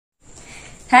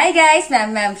Hi guys,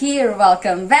 Mab here.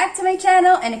 Welcome back to my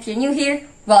channel, and if you're new here,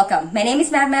 welcome. My name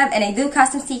is Mab and I do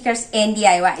custom stickers and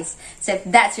DIYs. So if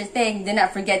that's your thing, do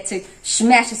not forget to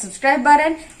smash the subscribe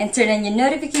button and turn on your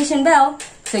notification bell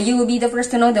so you will be the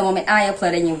first to know the moment I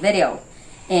upload a new video.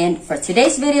 And for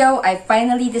today's video, I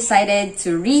finally decided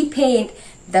to repaint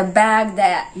the bag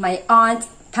that my aunt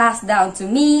passed down to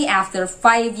me after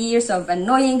 5 years of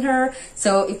annoying her.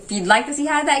 So if you'd like to see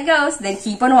how that goes, then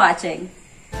keep on watching.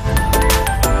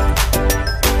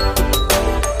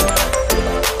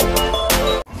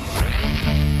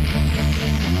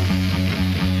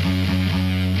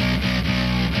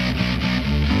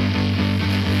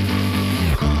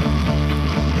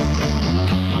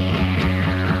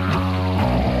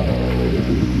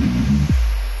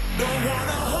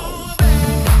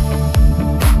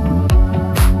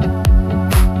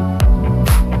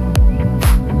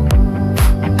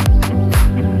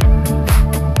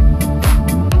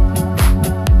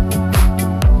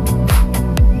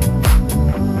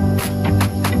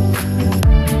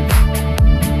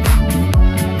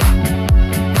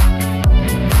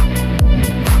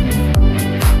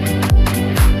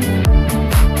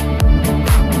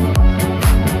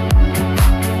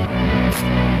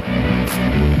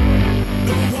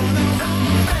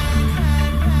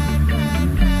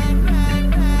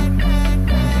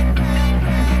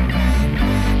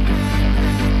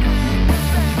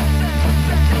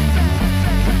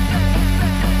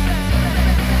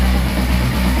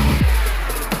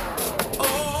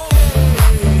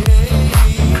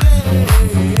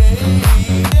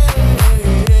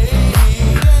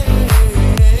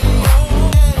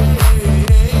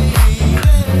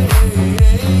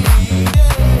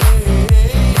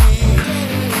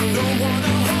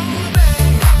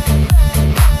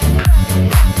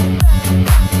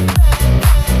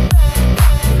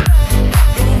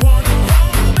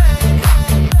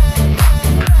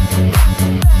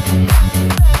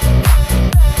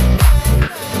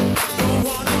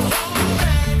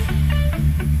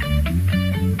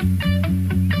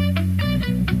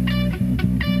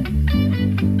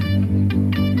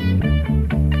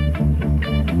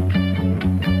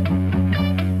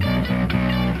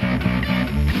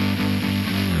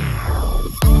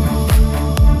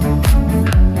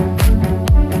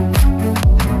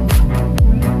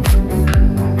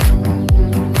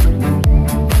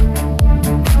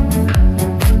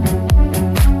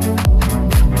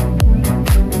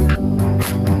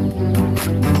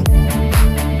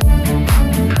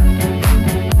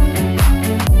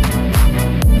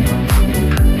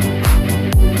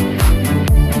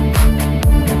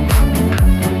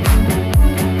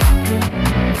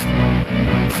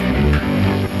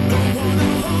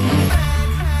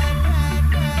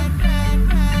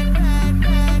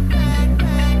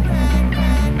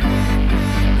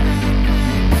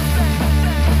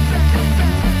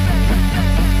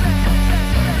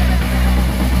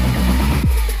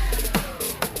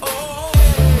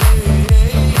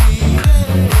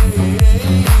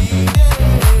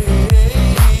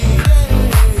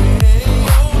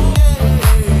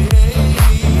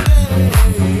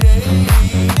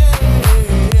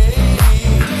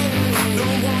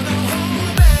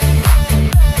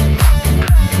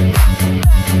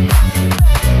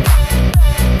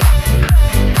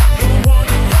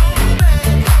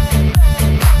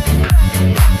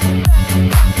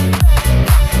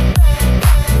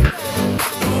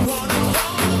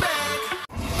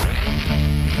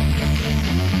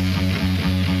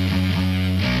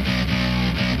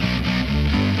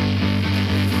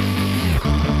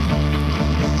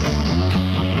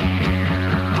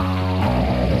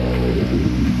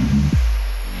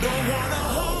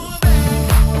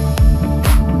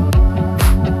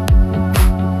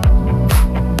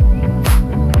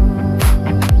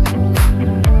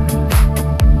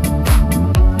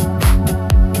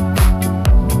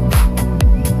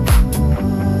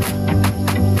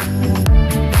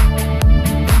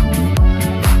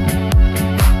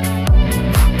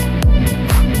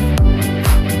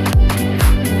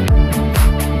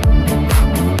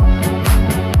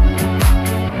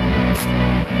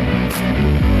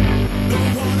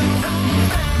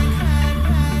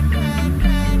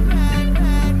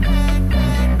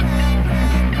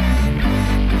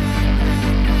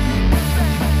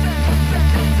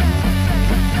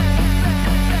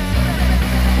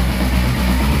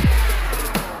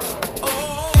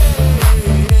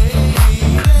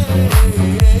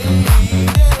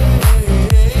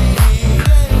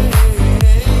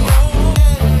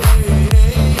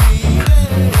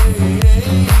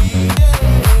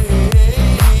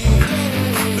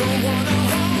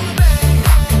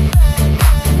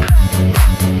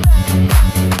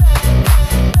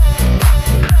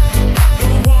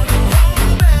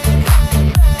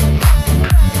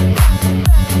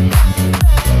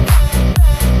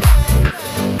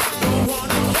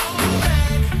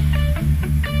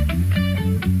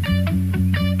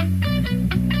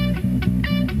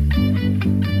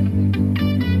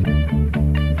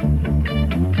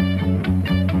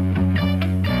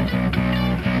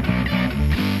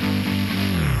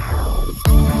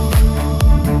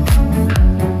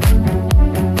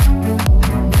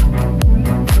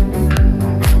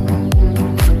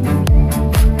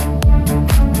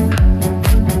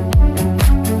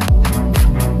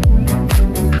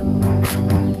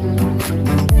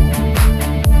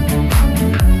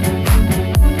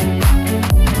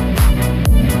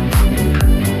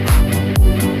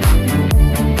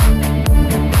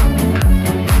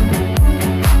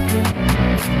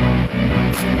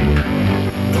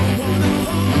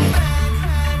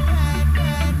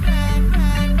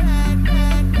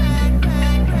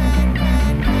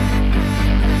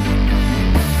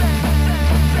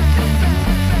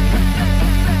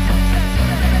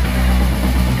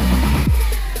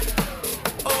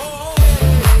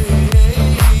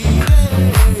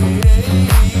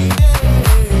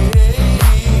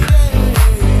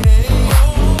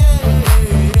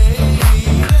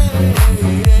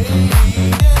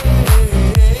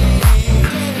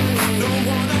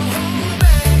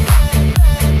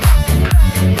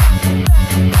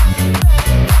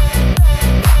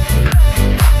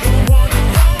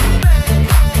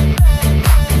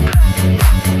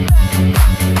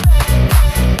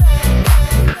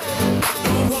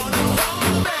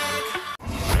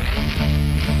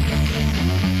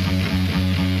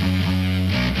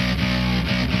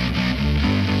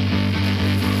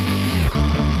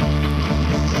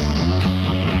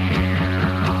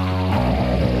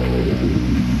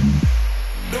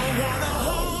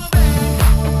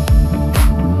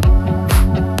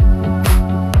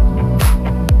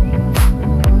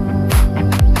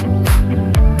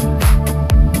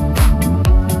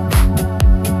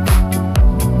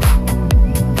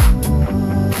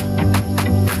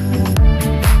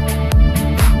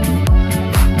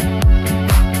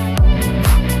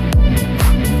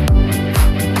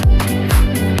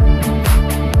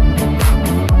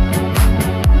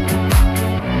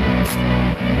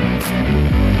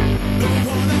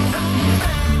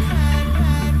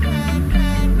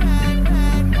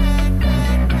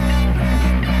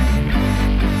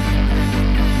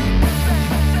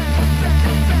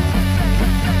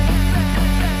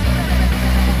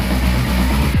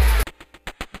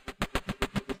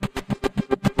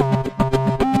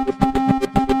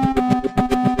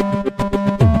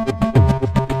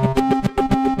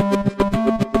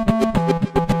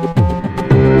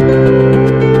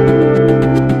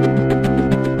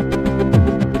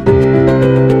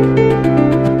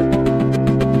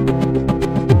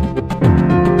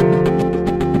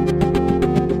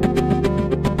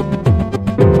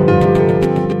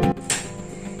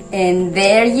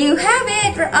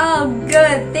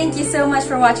 thank you so much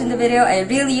for watching the video. I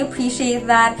really appreciate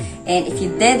that. And if you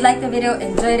did like the video,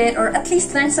 enjoyed it, or at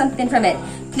least learned something from it,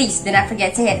 please do not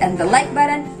forget to hit the like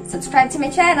button, subscribe to my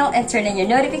channel, and turn on your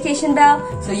notification bell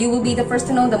so you will be the first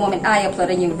to know the moment I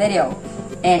upload a new video.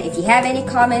 And if you have any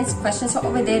comments, questions on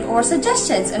what we did, or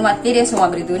suggestions on what videos you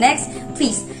want me to do next,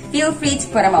 please feel free to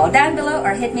put them all down below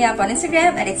or hit me up on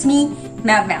Instagram, and it's me,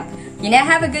 Mab. You now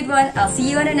have a good one. I'll see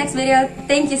you on the next video.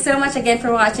 Thank you so much again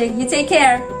for watching. You take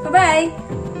care.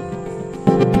 Bye-bye.